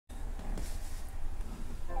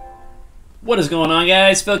What is going on,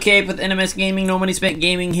 guys? Phil Cape with NMS Gaming, No Money Spent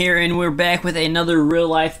Gaming here, and we're back with another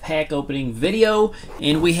real-life pack opening video.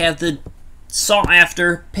 And we have the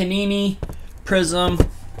sought-after Panini Prizm.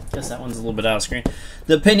 Guess that one's a little bit out of screen.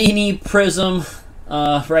 The Panini Prizm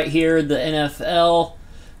right here, the NFL.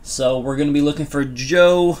 So we're going to be looking for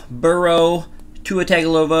Joe Burrow, Tua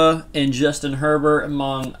Tagovailoa, and Justin Herbert,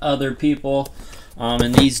 among other people.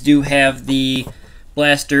 And these do have the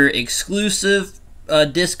Blaster exclusive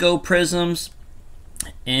Disco Prizms,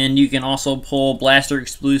 and you can also pull Blaster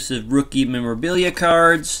exclusive rookie memorabilia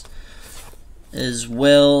cards, as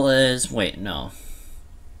well as, wait, no.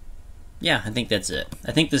 Yeah, I think that's it.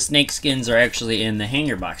 I think the snake skins are actually in the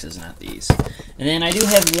hanger boxes, not these. And then I do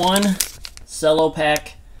have one cello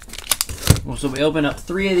pack. So we open up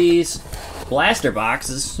 3 of these blaster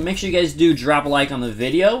boxes. So make sure you guys do drop a like on the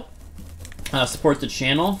video. Support the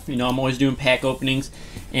channel. You know, I'm always doing pack openings.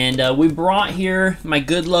 And we brought here my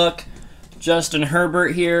good luck Justin Herbert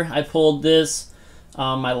here. I pulled this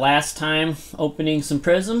my last time opening some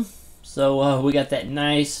Prizm. So we got that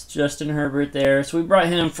nice Justin Herbert there. So we brought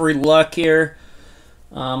him for luck here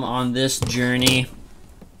on this journey.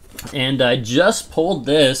 And I just pulled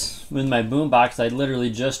this with my boombox. I literally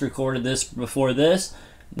just recorded this before this.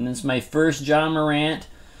 And it's my first John Morant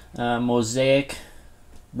Mosiac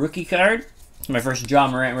rookie card. It's my first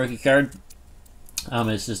John Morant rookie card.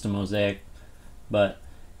 It's just a Mosaic. But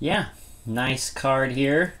yeah, nice card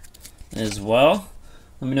here as well.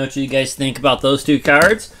 Let me know what you guys think about those 2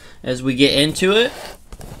 cards as we get into it.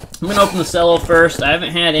 I'm going to open the cello first. I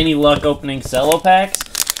haven't had any luck opening cello packs.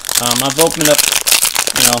 I've opened up,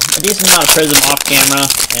 you know, a decent amount of Prizm off camera,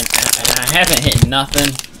 and I haven't hit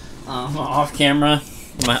nothing off camera.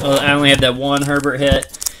 I only have that one Herbert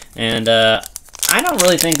hit, and I don't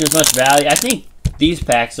really think there's much value. I think these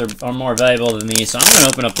packs are more valuable than these, so I'm going to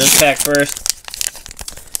open up this pack first.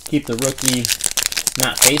 Keep the rookie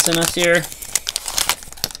not facing us here.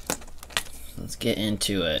 Let's get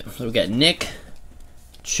into it. So we got Nick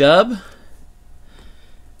Chubb,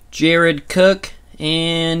 Jared Cook,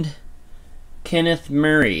 and Kenneth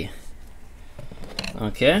Murray.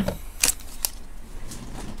 Okay.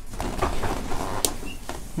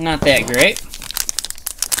 Not that great.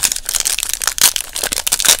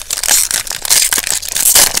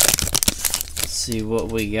 See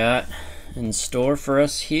what we got in store for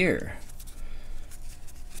us here.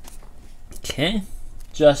 Okay,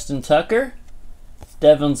 Justin Tucker,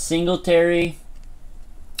 Devin Singletary,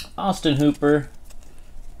 Austin Hooper,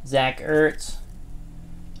 Zach Ertz,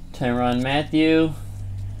 Tyrann Mathieu,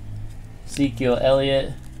 Ezekiel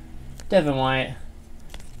Elliott, Devin White,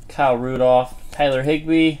 Kyle Rudolph, Tyler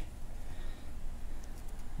Higbee,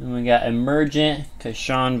 and we got Emergent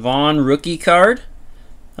Keyshawn Vaughn rookie card.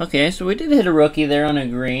 Okay, so we did hit a rookie there on a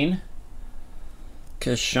green.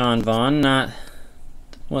 Keyshawn Vaughn, not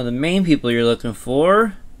one of the main people you're looking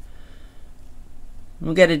for.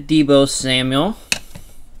 We got a Deebo Samuel.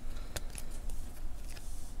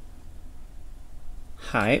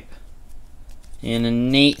 Hype. And a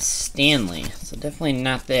Nate Stanley. So definitely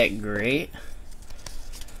not that great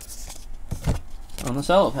on the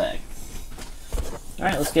cello pack.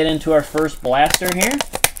 Alright, let's get into our first blaster here.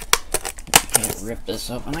 Can't rip this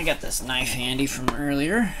open. I got this knife handy from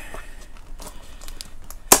earlier.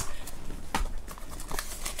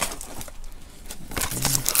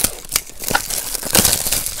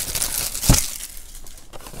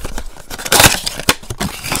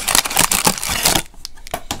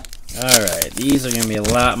 Alright, these are going to be a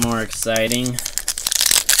lot more exciting,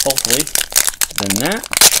 hopefully, than that.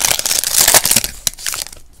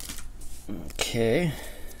 Okay.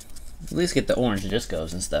 At least get the orange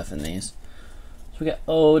discos and stuff in these. So we got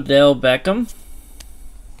Odell Beckham,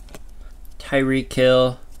 Tyreek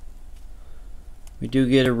Hill. We do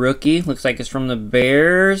get a rookie. Looks like it's from the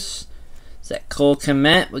Bears. Is that Cole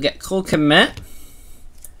Kmet? We got Cole Kmet,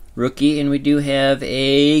 rookie, and we do have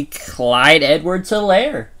a Clyde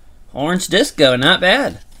Edwards-Helaire. Orange disco, not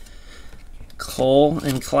bad. Cole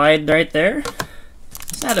and Clyde right there.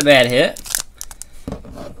 It's not a bad hit.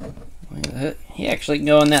 He actually can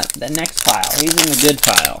go in that next pile. He's in the good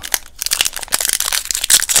pile.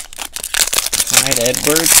 Clyde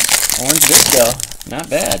Edwards, orange disco, not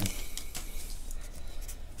bad.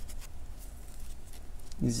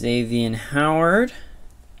 Xavier Howard,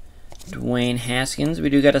 Dwayne Haskins. We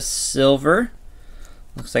do got a silver.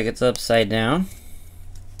 Looks like it's upside down.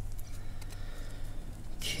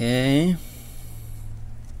 Okay.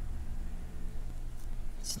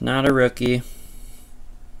 It's not a rookie.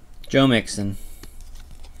 Joe Mixon.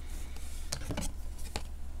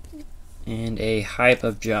 And a hype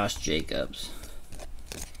of Josh Jacobs.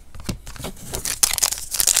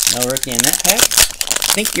 No rookie in that pack.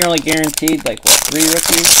 I think you're only guaranteed like what, 3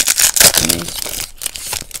 rookies?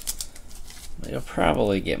 But you'll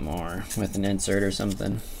probably get more with an insert or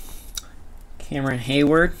something. Cameron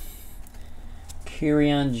Hayward,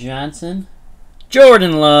 Kerryon Johnson,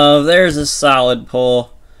 Jordan Love. There's a solid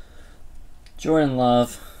pull. Jordan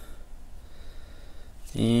Love.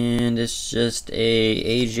 And it's just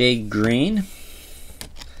a AJ Green.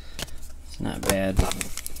 It's not bad. At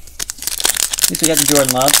least we got the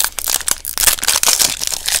Jordan Love.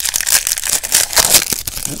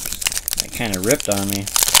 Oops, that kind of ripped on me.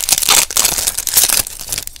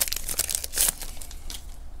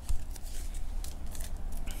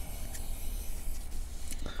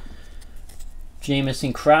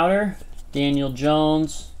 Jamison Crowder, Daniel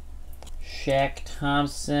Jones, Shaq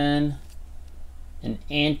Thompson, and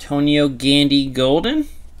Antonio Gandy Golden.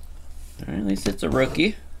 All right, at least it's a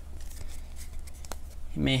rookie.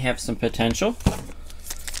 He may have some potential.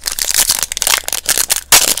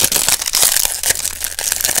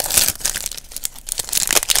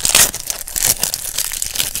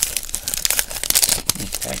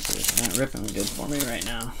 This actually is not ripping good for me right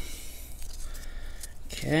now.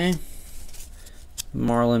 Okay.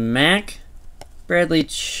 Marlon Mack, Bradley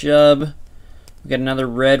Chubb. We got another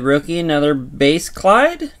red rookie, another base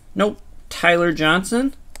Clyde. Nope, Tyler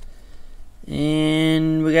Johnson.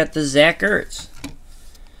 And we got the Zach Ertz.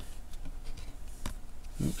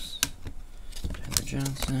 Oops. Tyler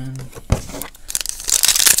Johnson.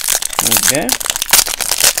 Okay.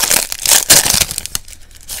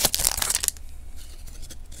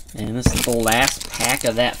 And this is the last pack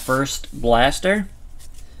of that first blaster.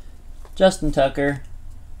 Justin Tucker,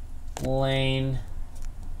 Lane,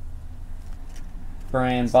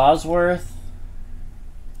 Brian Bosworth,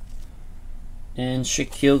 and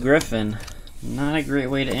Shaquille Griffin. Not a great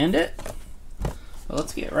way to end it. But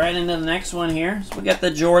let's get right into the next one here. So we got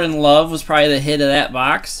the Jordan Love, was probably the hit of that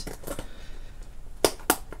box.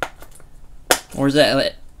 Or is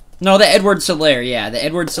that... No, the Edward Solaire. Yeah, the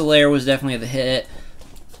Edward Solaire was definitely the hit.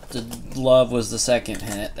 The Love was the second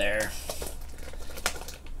hit there.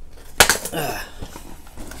 Okay.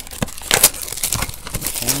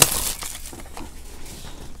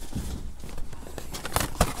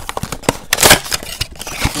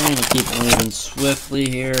 Trying to keep it moving swiftly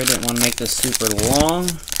here. Didn't want to make this super long.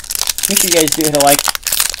 Make sure you guys do hit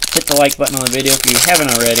the like button on the video if you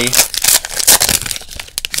haven't already.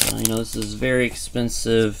 You know, this is a very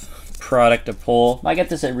expensive product to pull. I got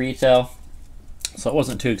this at retail, so it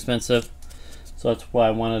wasn't too expensive. So that's why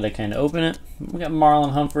I wanted to kind of open it. We got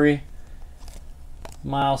Marlon Humphrey,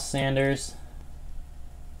 Miles Sanders.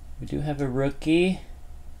 We do have a rookie.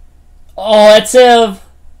 Oh, that's him!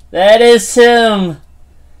 That is him!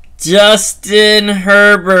 Justin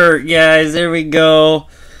Herbert, guys. There we go.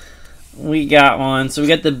 We got one. So we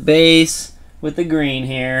got the base with the green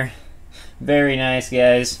here. Very nice,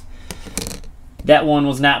 guys. That one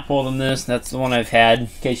was not pulled in this. That's the one I've had, in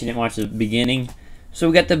case you didn't watch the beginning. So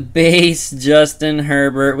we got the base Justin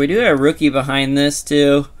Herbert. We do have a rookie behind this,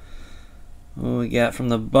 too. What we got from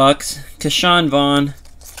the Bucks? Keshawn Vaughn.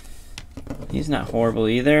 He's not horrible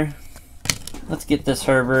either. Let's get this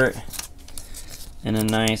Herbert in a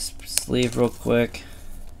nice sleeve real quick.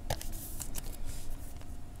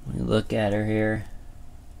 Let me look at her here.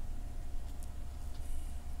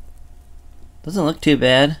 Doesn't look too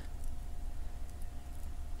bad.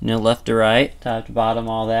 You know, left to right, top to bottom,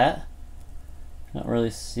 all that. Don't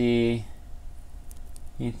really see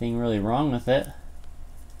anything really wrong with it.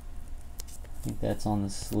 I think that's on the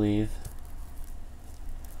sleeve.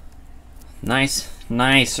 Nice,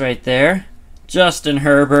 nice right there. Justin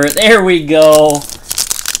Herbert, there we go.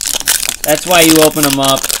 That's why you open them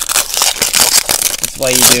up. That's why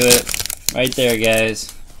you do it. Right there,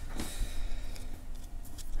 guys.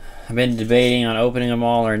 I've been debating on opening them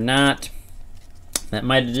all or not. That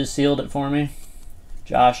might have just sealed it for me.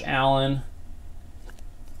 Josh Allen.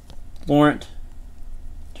 Laurent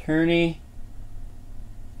Turney.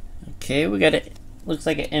 Okay, we got it. Looks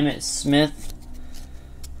like an Emmitt Smith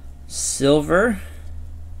silver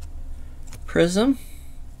Prizm.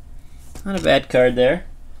 Not a bad card there.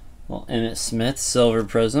 Well, Emmitt Smith silver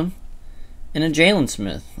Prizm. And a Jalen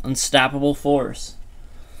Smith unstoppable force.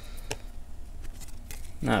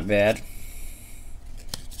 Not bad.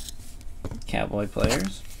 Cowboy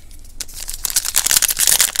players.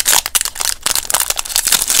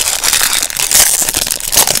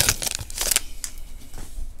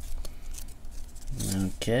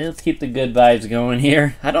 Okay, let's keep the good vibes going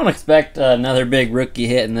here. I don't expect another big rookie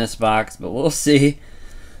hit in this box, but we'll see.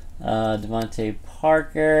 Devontae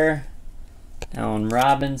Parker, Allen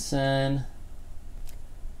Robinson,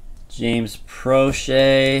 James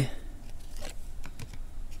Prochet,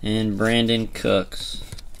 and Brandon Cooks.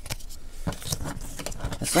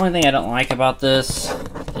 That's the only thing I don't like about this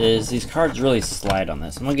is these cards really slide on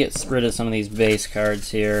this. I'm going to get rid of some of these base cards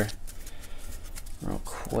here real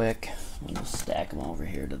quick. I'm going to stack them over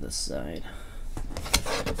here to the side.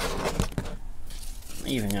 I'm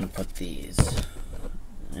even going to put these.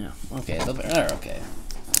 Yeah, okay, they're okay.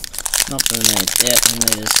 Nope, and they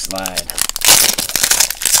just slide.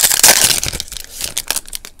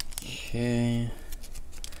 Okay.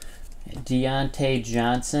 Deontay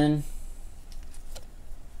Johnson.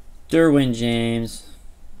 Derwin James.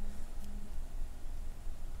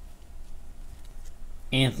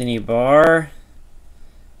 Anthony Barr.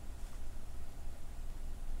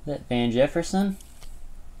 Is that Van Jefferson?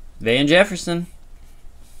 Van Jefferson.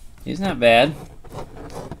 He's not bad.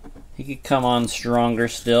 He could come on stronger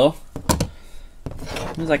still.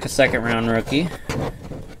 He's like a second round rookie.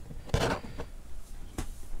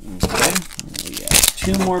 Okay. We got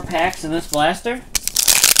 2 more packs in this blaster.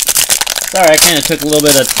 Sorry, I kind of took a little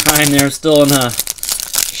bit of time there. I'm still in a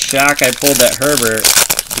shock I pulled that Herbert,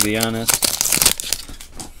 to be honest.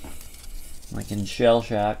 Like in shell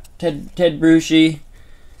shock. Ted Bruschi.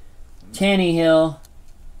 Tannehill.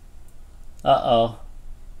 Uh-oh.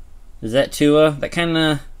 Is that Tua? That kind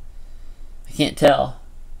of... I can't tell.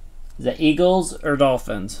 Is that Eagles or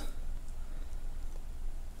Dolphins?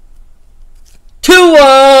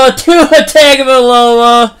 Tua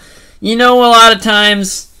Tagovailoa! You know, a lot of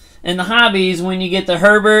times in the hobbies, when you get the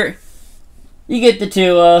Herbert, you get the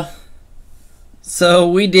Tua. So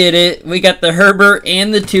we did it. We got the Herbert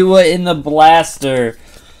and the Tua in the blaster.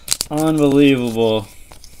 Unbelievable.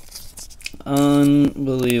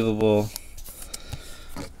 Unbelievable.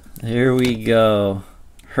 Here we go.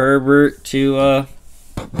 Herbert, Tua,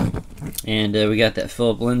 and we got that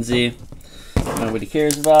Philip Lindsay. Nobody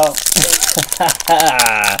cares about.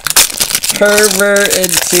 Herbert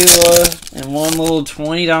and Tua, and one little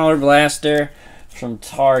 $20 blaster from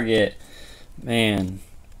Target. Man.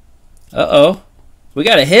 Uh-oh. We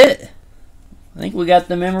got a hit. I think we got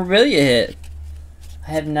the memorabilia hit.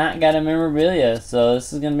 I have not got a memorabilia, so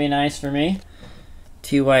this is going to be nice for me.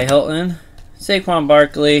 T.Y. Hilton. Saquon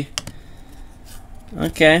Barkley.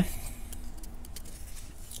 Okay.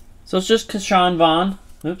 So it's just Keyshawn Vaughn.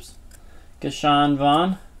 Oops. Keyshawn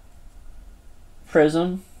Vaughn.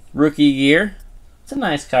 Prizm. Rookie year. It's a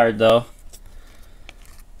nice card, though.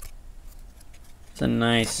 It's a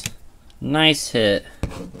nice hit.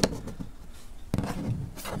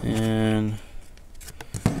 And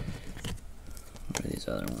what are these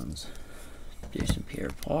other ones? Jason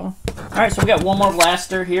Pierre-Paul. Alright, so we got one more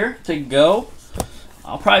blaster here to go.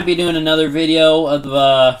 I'll probably be doing another video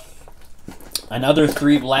of another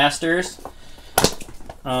 3 blasters.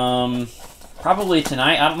 Probably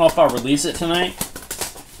tonight. I don't know if I'll release it tonight.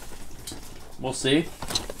 We'll see.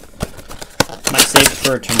 Might save it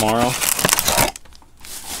for tomorrow.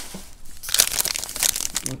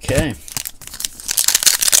 Okay.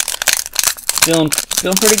 Feeling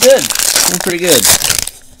pretty good. Feeling pretty good.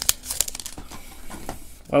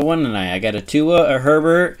 Why wouldn't I? I got a Tua, a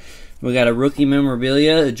Herbert. We got a rookie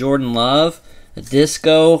memorabilia, a Jordan Love, a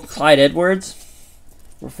Disco, Clyde Edwards.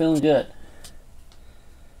 We're feeling good.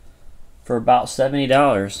 For about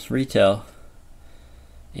 $70 retail.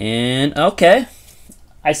 And, okay.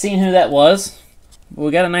 I seen who that was. We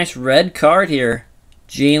got a nice red card here.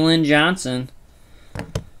 Jalen Johnson.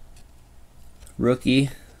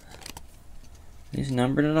 Rookie. He's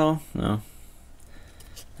numbered at all? No.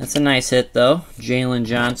 That's a nice hit, though. Jalen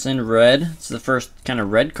Johnson, red. It's the first kind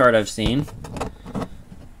of red card I've seen.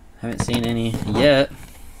 Haven't seen any yet.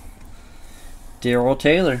 Darrell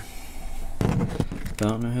Taylor.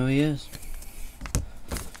 Don't know who he is.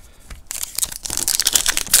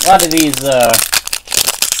 A lot of these,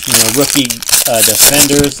 rookie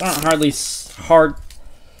defenders aren't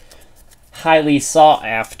highly sought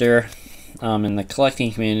after in the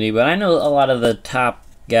collecting community, but I know a lot of the top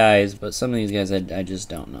guys, but some of these guys I just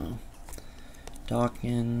don't know.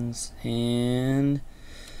 Dawkins, and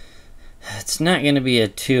it's not going to be a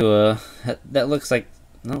Tua. That looks like,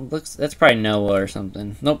 no, that's probably Noah or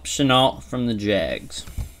something. Nope, Chenault from the Jags.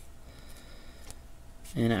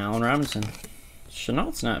 And Allen Robinson.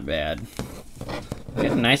 Chenault's not bad. We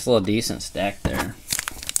got a nice little decent stack there.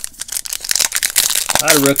 A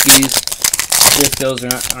lot of rookies. Discos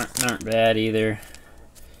aren't bad either.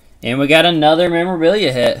 And we got another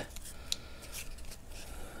memorabilia hit.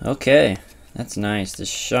 Okay, that's nice.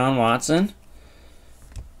 Deshaun Watson.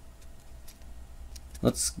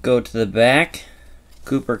 Let's go to the back.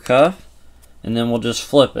 Cooper Kupp. And then we'll just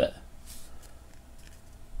flip it.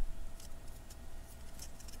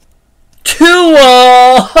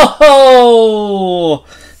 Oh,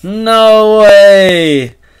 no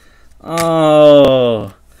way.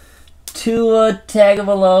 Oh, Tua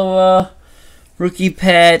Tagovailoa, rookie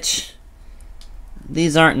patch.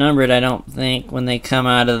 These aren't numbered, I don't think, when they come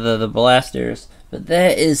out of the blasters. But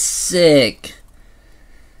that is sick.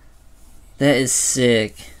 That is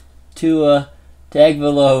sick. Tua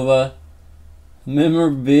Tagovailoa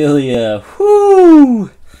memorabilia. Whoo!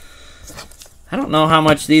 I don't know how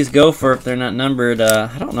much these go for if they're not numbered.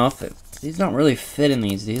 I don't know if these don't really fit in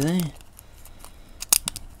these, do they?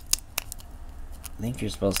 I think you're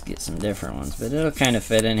supposed to get some different ones, but it'll kind of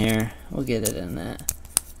fit in here. We'll get it in that.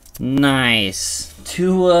 Nice.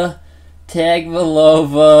 Tua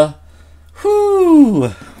Tagovailoa.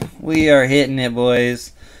 Whoo! We are hitting it,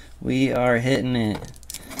 boys. We are hitting it.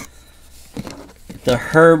 The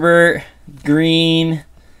Herbert green.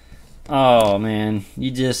 Oh man,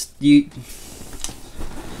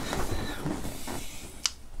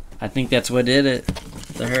 I think that's what did it.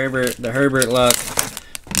 The Herbert luck.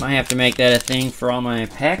 Might have to make that a thing for all my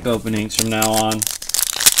pack openings from now on.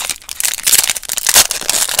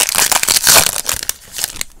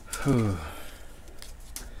 Whew.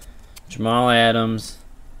 Jamal Adams,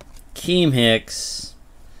 Keem Hicks,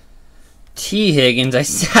 T. Higgins. I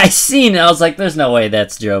seen it. I was like, there's no way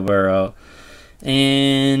that's Joe Burrow.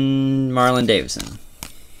 And Marlon Davidson.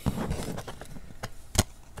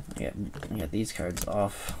 I got these cards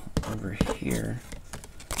off over here.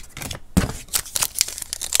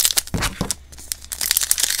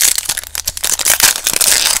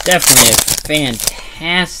 Definitely a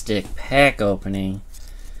fantastic pack opening.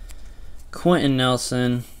 Quentin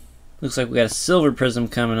Nelson. Looks like we got a silver prism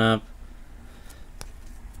coming up.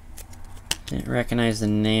 Didn't recognize the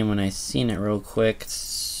name when I seen it real quick.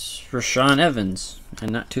 It's Rashawn Evans. I'm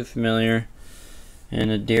not too familiar. And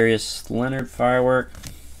a Darius Leonard firework.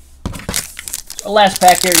 Last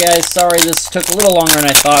pack here, guys. Sorry this took a little longer than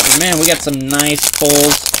I thought, but man, we got some nice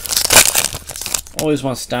pulls. Always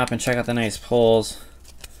want to stop and check out the nice pulls.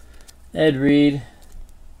 Ed Reed,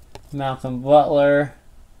 Malcolm Butler,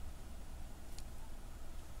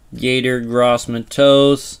 Gator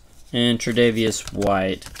Gross-Matos, and Tre'Davious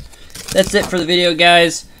White. That's it for the video,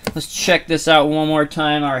 guys. Let's check this out one more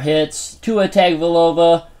time. Our hits. Tua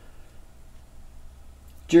Tagovailoa,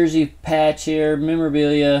 jersey patch here,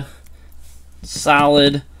 memorabilia,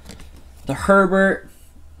 solid. The Herbert,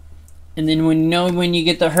 and then when you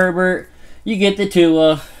get the Herbert, you get the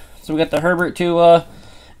Tua. So we got the Herbert Tua,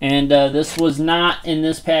 and this was not in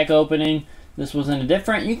this pack opening. This was in a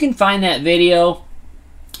different. You can find that video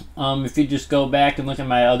if you just go back and look at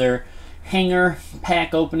my other hanger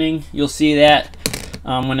pack opening. You'll see that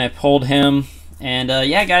when I pulled him. And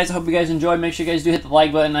yeah, guys, I hope you guys enjoyed. Make sure you guys do hit the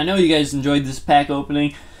like button. I know you guys enjoyed this pack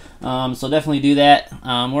opening, so definitely do that.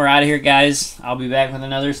 We're out of here, guys. I'll be back with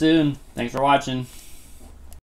another soon. Thanks for watching.